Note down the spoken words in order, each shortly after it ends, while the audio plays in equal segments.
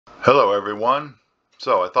Hello everyone.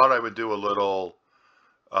 So I thought I would do a little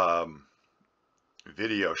um,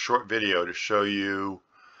 short video to show you,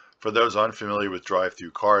 for those unfamiliar with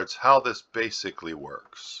drive-through cards, how this basically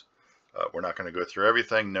works. We're not going to go through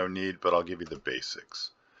everything, no need, but I'll give you the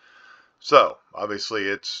basics. So obviously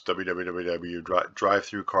it's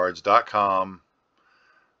www.drivethroughcards.com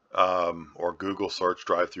or Google search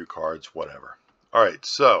drive-through cards, whatever. All right,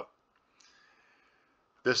 so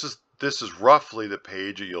this is roughly the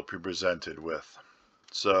page that you'll be presented with.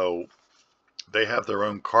 So they have their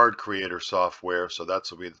own card creator software, so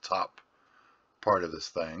that's will be the top part of this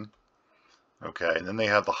thing. Okay, and then they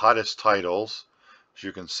have the hottest titles. As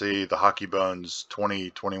you can see, the Hockey Bones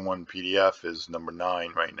 2021 PDF is number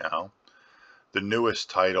 9 right now. The newest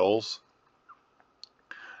titles,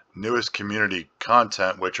 newest community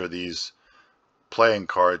content, which are these playing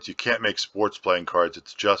cards. You can't make sports playing cards,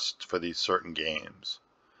 it's just for these certain games.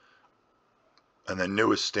 And the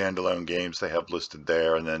newest standalone games they have listed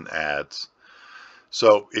there, and then ads.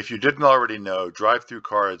 So if you didn't already know, Drive-Thru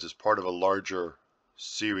Cards is part of a larger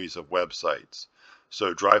series of websites.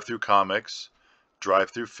 So Drive-Thru Comics,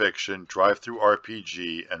 Drive-Thru Fiction, Drive-Thru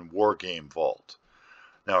RPG, and War Game Vault.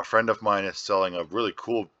 Now a friend of mine is selling a really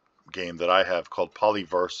cool game that I have called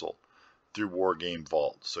Polyversal through War Game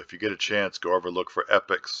Vault. So if you get a chance, go over, look for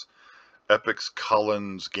Epix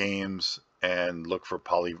Cullen's games, and look for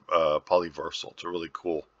Polyversal. It's a really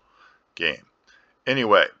cool game.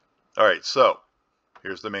 Anyway, all right, so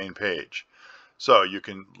here's the main page. So you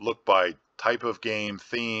can look by type of game,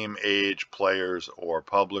 theme, age, players, or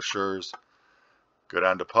publishers. Go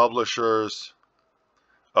down to publishers.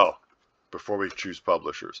 Oh, before we choose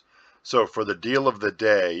publishers. So for the deal of the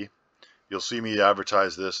day, you'll see me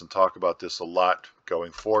advertise this and talk about this a lot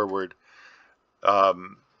going forward.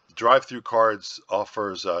 Drive-Thru Cards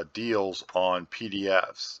offers deals on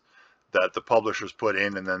PDFs that the publishers put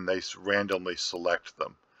in, and then they randomly select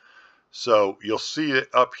them. So you'll see it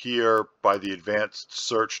up here by the advanced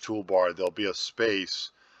search toolbar. There'll be a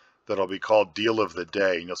space that'll be called Deal of the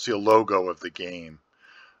Day, and you'll see a logo of the game,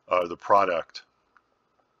 the product.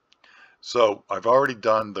 So I've already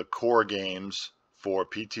done the core games for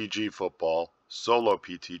PTG football, solo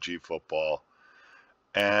PTG football,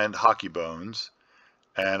 and Hockey Bones.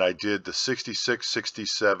 And I did the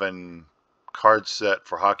 66-67 card set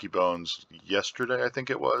for Hockey Bones yesterday, I think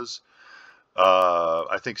it was.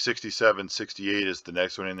 I think 67, 68 is the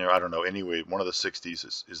next one in there. I don't know. Anyway, one of the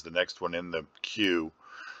 60s is the next one in the queue.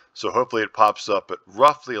 So hopefully it pops up at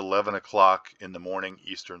roughly 11 o'clock in the morning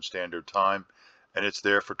Eastern Standard Time. And it's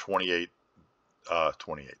there for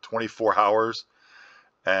 24 hours.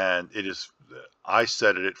 And it is, I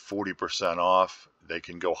set it at 40% off. They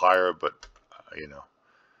can go higher, but you know,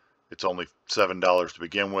 it's only $7 to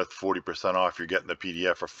begin with. 40% off, you're getting the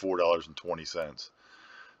PDF for $4.20.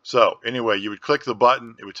 So anyway, you would click the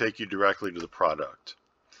button, it would take you directly to the product.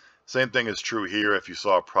 Same thing is true here. If you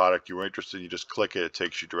saw a product you were interested in, you just click it, it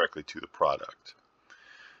takes you directly to the product.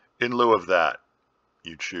 In lieu of that,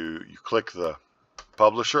 you click the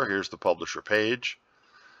publisher. Here's the publisher page,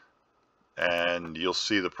 and you'll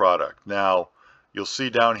see the product. Now, you'll see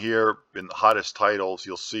down here in the hottest titles,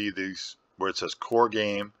 you'll see these where it says core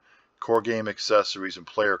game accessories, and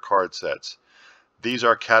player card sets. These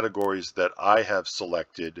are categories that I have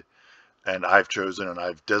selected and I've chosen, and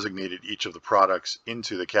I've designated each of the products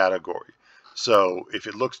into the category. So if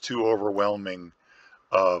it looks too overwhelming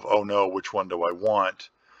of, oh no, which one do I want?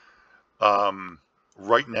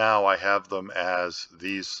 Right now I have them as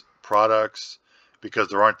these products because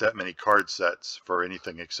there aren't that many card sets for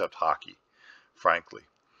anything except hockey, frankly.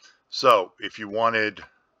 So if you wanted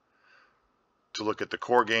to look at the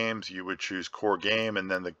core games, you would choose core game, and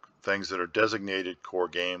then the things that are designated core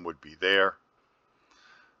game would be there.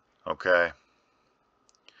 Okay.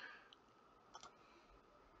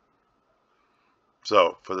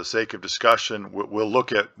 So for the sake of discussion, we'll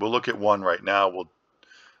look at one right now.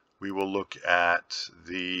 We will look at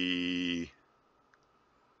the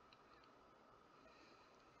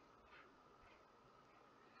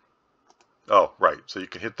oh, right. So you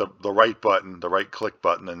can hit the right button, the right click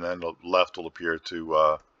button, and then the left will appear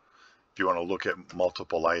to if you want to look at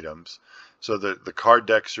multiple items. So the card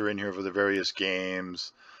decks are in here for the various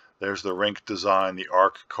games. There's the rink design, the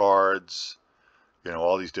arc cards, you know,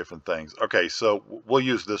 all these different things. Okay, so we'll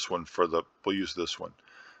use this one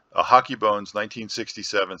Hockey Bones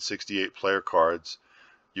 1967-68 player cards.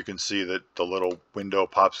 You can see that the little window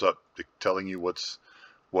pops up telling you what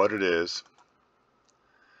it is.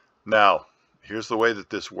 Now, here's the way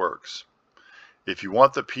that this works. If you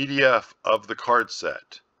want the PDF of the card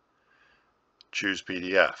set, choose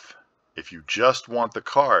PDF. If you just want the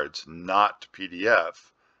cards, not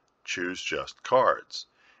PDF, choose just cards.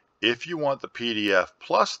 If you want the PDF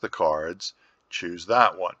plus the cards, choose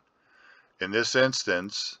that one. In this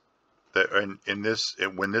instance,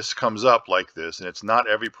 when this comes up like this, and it's not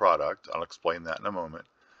every product, I'll explain that in a moment.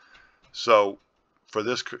 So for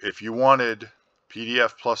this, if you wanted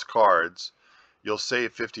PDF plus cards, you'll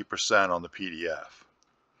save 50% on the PDF.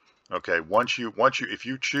 Okay, if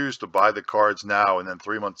you choose to buy the cards now and then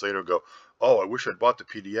 3 months later go, oh, I wish I'd bought the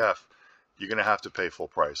PDF, you're gonna have to pay full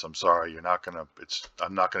price. I'm sorry, I'm not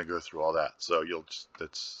gonna go through all that. So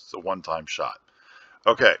it's a one-time shot.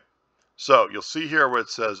 Okay, so you'll see here where it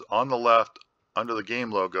says on the left under the game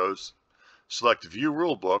logos, select View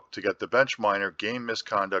Rulebook to get the bench miner, game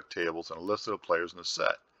misconduct tables, and a list of the players in the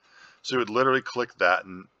set. So you would literally click that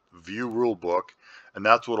and View Rulebook, and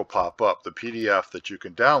that's what will pop up, the PDF that you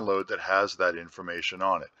can download that has that information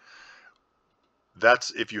on it.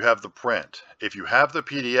 That's if you have the print. If you have the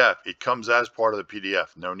PDF, it comes as part of the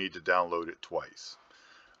PDF. No need to download it twice.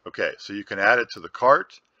 Okay, so you can add it to the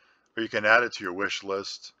cart, or you can add it to your wish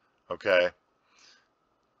list. Okay.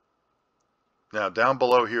 Now down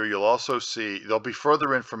below here, you'll also see there'll be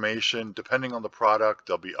further information depending on the product.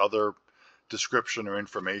 There'll be other description or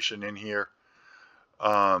information in here.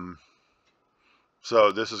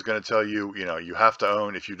 So this is going to tell you, you have to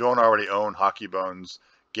own, if you don't already own Hockey Bones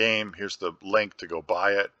game, here's the link to go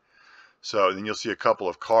buy it. So then you'll see a couple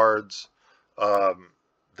of cards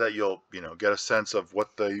that you'll, get a sense of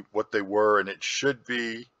what they were, and it should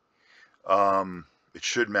be, it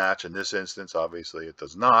should match. In this instance, obviously it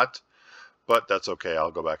does not, but that's okay.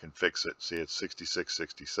 I'll go back and fix it. See, it's 66,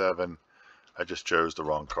 67. I just chose the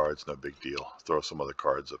wrong cards. No big deal. Throw some other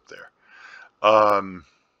cards up there.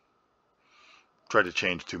 Try to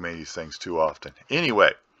change too many things too often.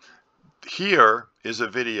 Anyway, here is a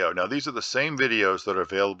video. Now these are the same videos that are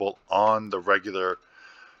available on the regular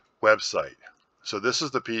website. So this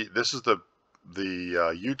is the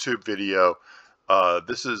YouTube video. I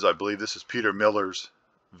believe this is Peter Miller's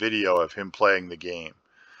video of him playing the game.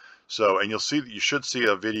 So, and you should see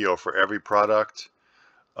a video for every product,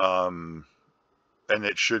 and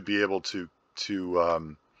it should be able to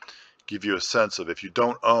give you a sense of, if you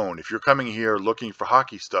don't own, if you're coming here looking for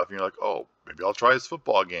hockey stuff and you're like, oh, maybe I'll try this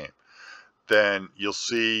football game, then you'll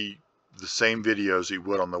see the same videos you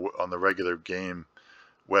would on the regular game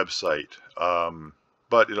website,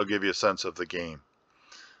 but it'll give you a sense of the game.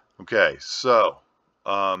 Okay, so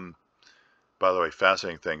by the way,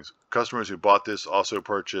 fascinating things. Customers who bought this also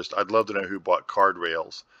purchased. I'd love to know who bought card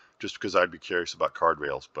rails, just because I'd be curious about card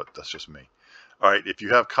rails, but that's just me. All right, if you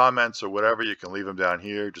have comments or whatever, you can leave them down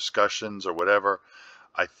here, discussions or whatever.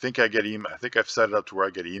 I think I get email. I think I've set it up to where I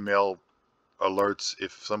get email alerts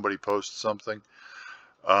if somebody posts something.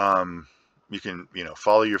 You can,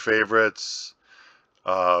 follow your favorites,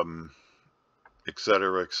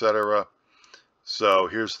 etc., etc. So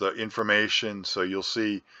here's the information. So you'll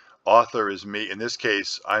see author is me. In this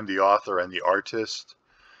case, I'm the author and the artist.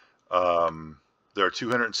 There are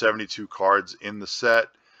 272 cards in the set.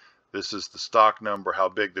 This is the stock number, how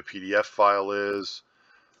big the PDF file is,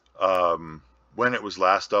 when it was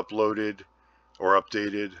last uploaded or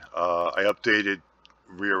updated. I updated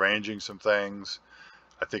rearranging some things.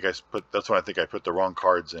 That's when I think I put the wrong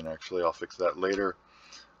cards in, actually. I'll fix that later.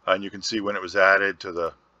 And you can see when it was added to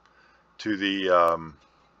the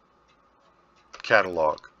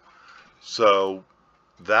catalog. So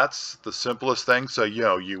that's the simplest thing. So,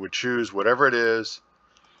 you would choose whatever it is,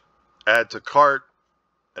 add to cart,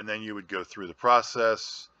 and then you would go through the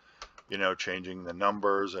process, changing the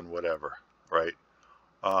numbers and whatever, right?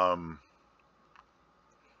 The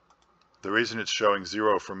reason it's showing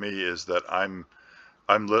 0 for me is that I'm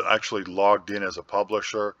actually logged in as a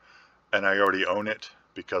publisher, and I already own it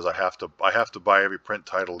because I have to buy every print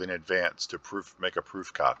title in advance to make a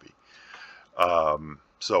proof copy.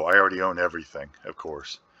 So I already own everything, of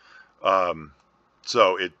course.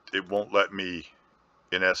 So it won't let me.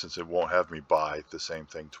 In essence, it won't have me buy the same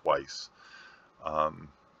thing twice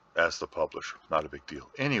as the publisher. Not a big deal.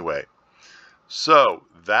 Anyway, so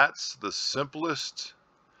that's the simplest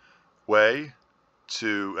way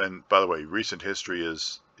to, and by the way, recent history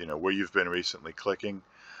is, where you've been recently clicking.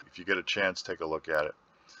 If you get a chance, take a look at it.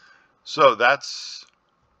 So that's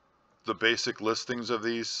the basic listings of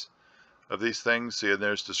these things. See, and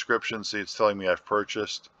there's description. See, it's telling me I've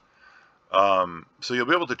purchased. So you'll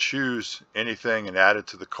be able to choose anything and add it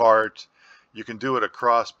to the cart. You can do it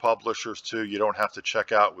across publishers too. You don't have to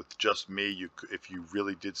check out with just me. If you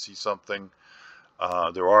really did see something,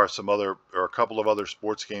 there are a couple of other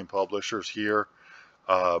sports game publishers here.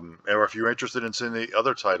 Or if you're interested in seeing the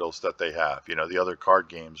other titles that they have, the other card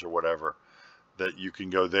games or whatever, that you can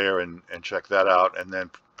go there and check that out, and then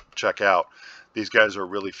check out. These guys are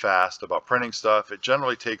really fast about printing stuff. It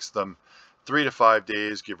generally takes them 3 to 5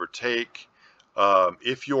 days, give or take.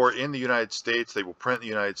 If you're in the United States, they will print in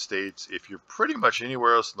the United States. If you're pretty much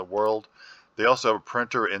anywhere else in the world, they also have a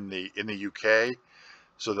printer in the UK.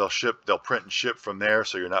 So they'll print and ship from there,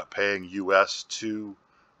 so you're not paying US to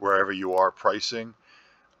wherever you are pricing.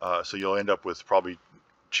 So you'll end up with probably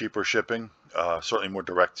cheaper shipping, certainly more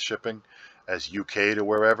direct shipping as UK to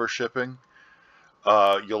wherever shipping.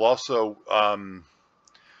 You'll also,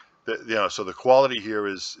 so the quality here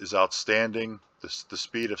is outstanding. The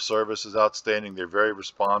speed of service is outstanding. They're very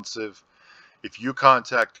responsive. If you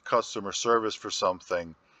contact customer service for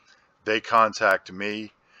something, they contact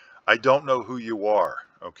me. I don't know who you are,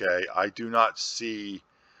 okay? I do not see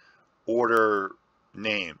order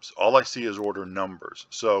names. All I see is order numbers.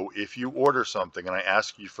 So if you order something and I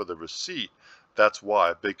ask you for the receipt, that's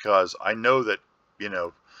why, because I know that,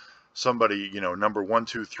 somebody, number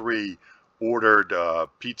 123 ordered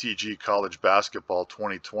PTG College Basketball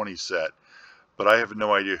 2020 set, but I have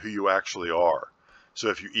no idea who you actually are. So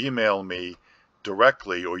if you email me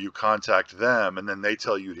directly or you contact them and then they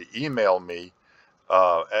tell you to email me,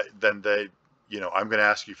 then I'm going to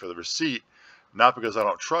ask you for the receipt, not because I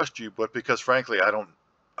don't trust you, but because frankly,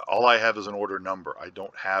 all I have is an order number. I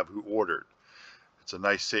don't have who ordered. It's a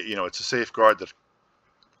nice, it's a safeguard that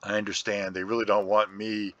I understand. They really don't want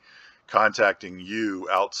me contacting you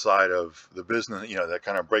outside of the business, that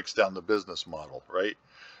kind of breaks down the business model, right?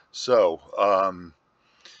 So,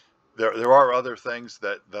 there are other things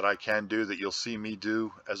that I can do that you'll see me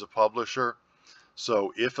do as a publisher.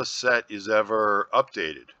 So if a set is ever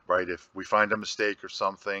updated, right, if we find a mistake or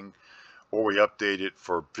something, or we update it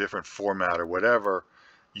for different format or whatever,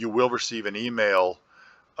 you will receive an email,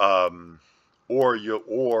 or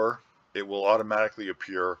it will automatically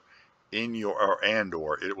appear in your,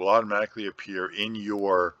 it will automatically appear in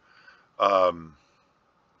your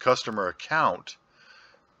customer account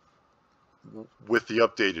with the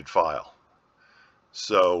updated file.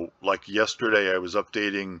 So like yesterday I was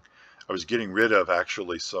getting rid of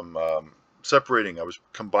actually some I was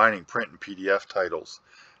combining print and PDF titles,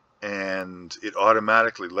 and it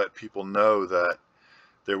automatically let people know that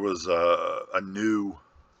there was a new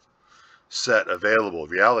set available.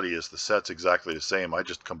 Reality is the set's exactly the same. I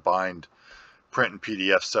just combined print and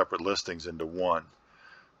PDF separate listings into one.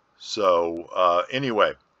 So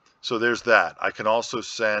anyway, so there's that. I can also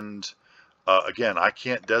send, again, I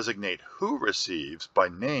can't designate who receives by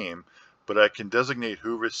name, but I can designate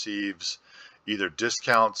who receives either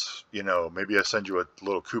discounts, maybe I send you a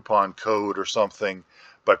little coupon code or something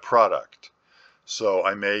by product. So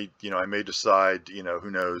I may decide,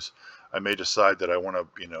 who knows, I may decide that I want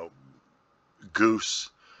to,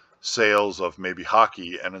 goose sales of maybe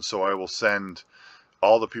hockey, and so I will send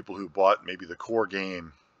all the people who bought maybe the core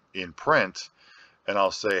game in print, and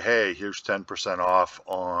I'll say, hey, here's 10% off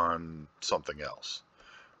on something else,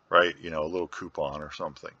 right? A little coupon or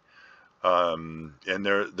something. And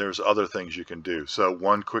there's other things you can do. So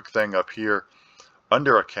one quick thing up here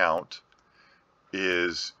under account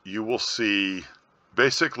is you will see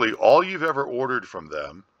basically all you've ever ordered from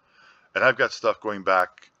them. And I've got stuff going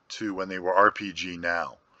back to when they were RPG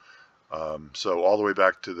Now. So all the way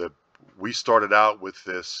back to we started out with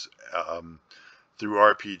this through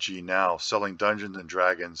RPG Now, selling Dungeons and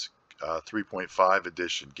Dragons 3.5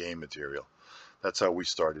 edition game material. That's how we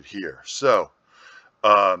started here. So,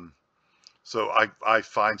 I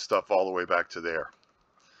find stuff all the way back to there.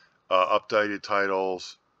 Updated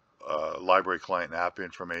titles, library client and app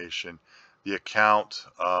information, the account,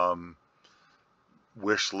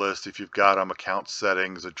 wish list, if you've got them, account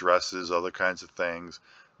settings, addresses, other kinds of things,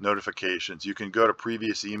 notifications. You can go to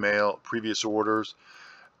previous orders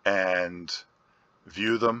and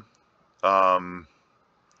view them, and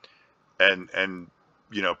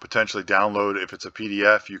potentially download. If it's a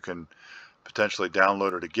PDF, you can potentially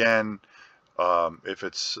download it again. If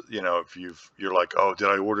it's, if you're like, oh, did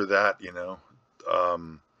I order that,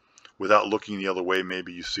 without looking the other way,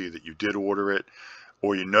 maybe you see that you did order it,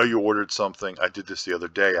 or you ordered something. I did this the other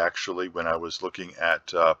day actually when I was looking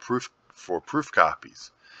at proof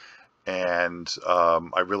copies, and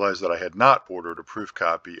I realized that I had not ordered a proof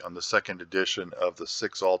copy on the second edition of the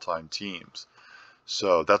 6 all-time teams.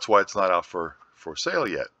 So that's why it's not out for sale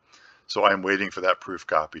yet. So I'm waiting for that proof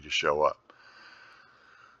copy to show up.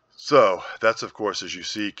 So that's, of course, as you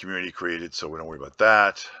see, community created, so we don't worry about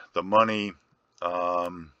that. The money,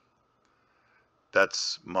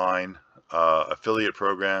 that's mine. Affiliate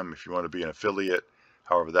program, if you want to be an affiliate,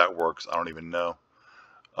 however that works, I don't even know.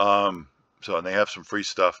 So, and they have some free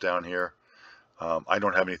stuff down here. I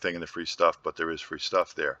don't have anything in the free stuff, but there is free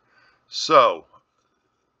stuff there. So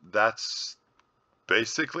that's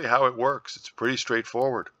basically how it works. It's pretty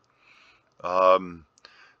straightforward. Um,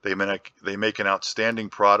 they make an outstanding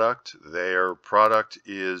product. Their product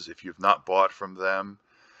is, if you've not bought from them,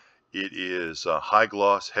 it is high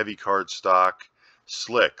gloss, heavy cardstock,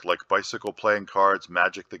 slick, like bicycle playing cards,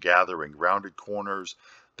 Magic the Gathering, rounded corners,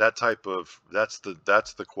 that type of, that's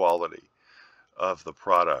the quality of the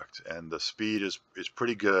product, and the speed is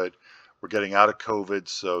pretty good. We're getting out of COVID,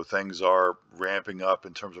 so things are ramping up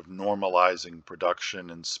in terms of normalizing production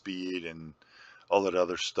and speed and all that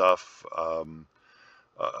other stuff.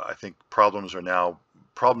 I think problems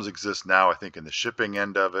exist now, I think, in the shipping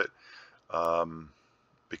end of it,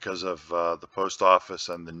 because of the post office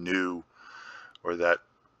and that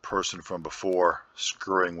person from before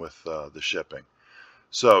screwing with the shipping.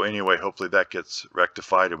 So anyway, hopefully that gets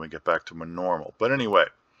rectified and we get back to normal. But anyway,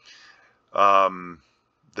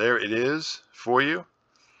 there it is for you.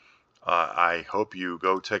 I hope you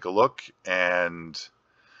go take a look and,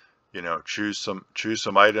 you know, choose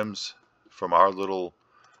some items from our little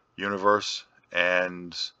universe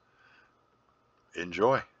and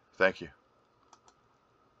enjoy. Thank you.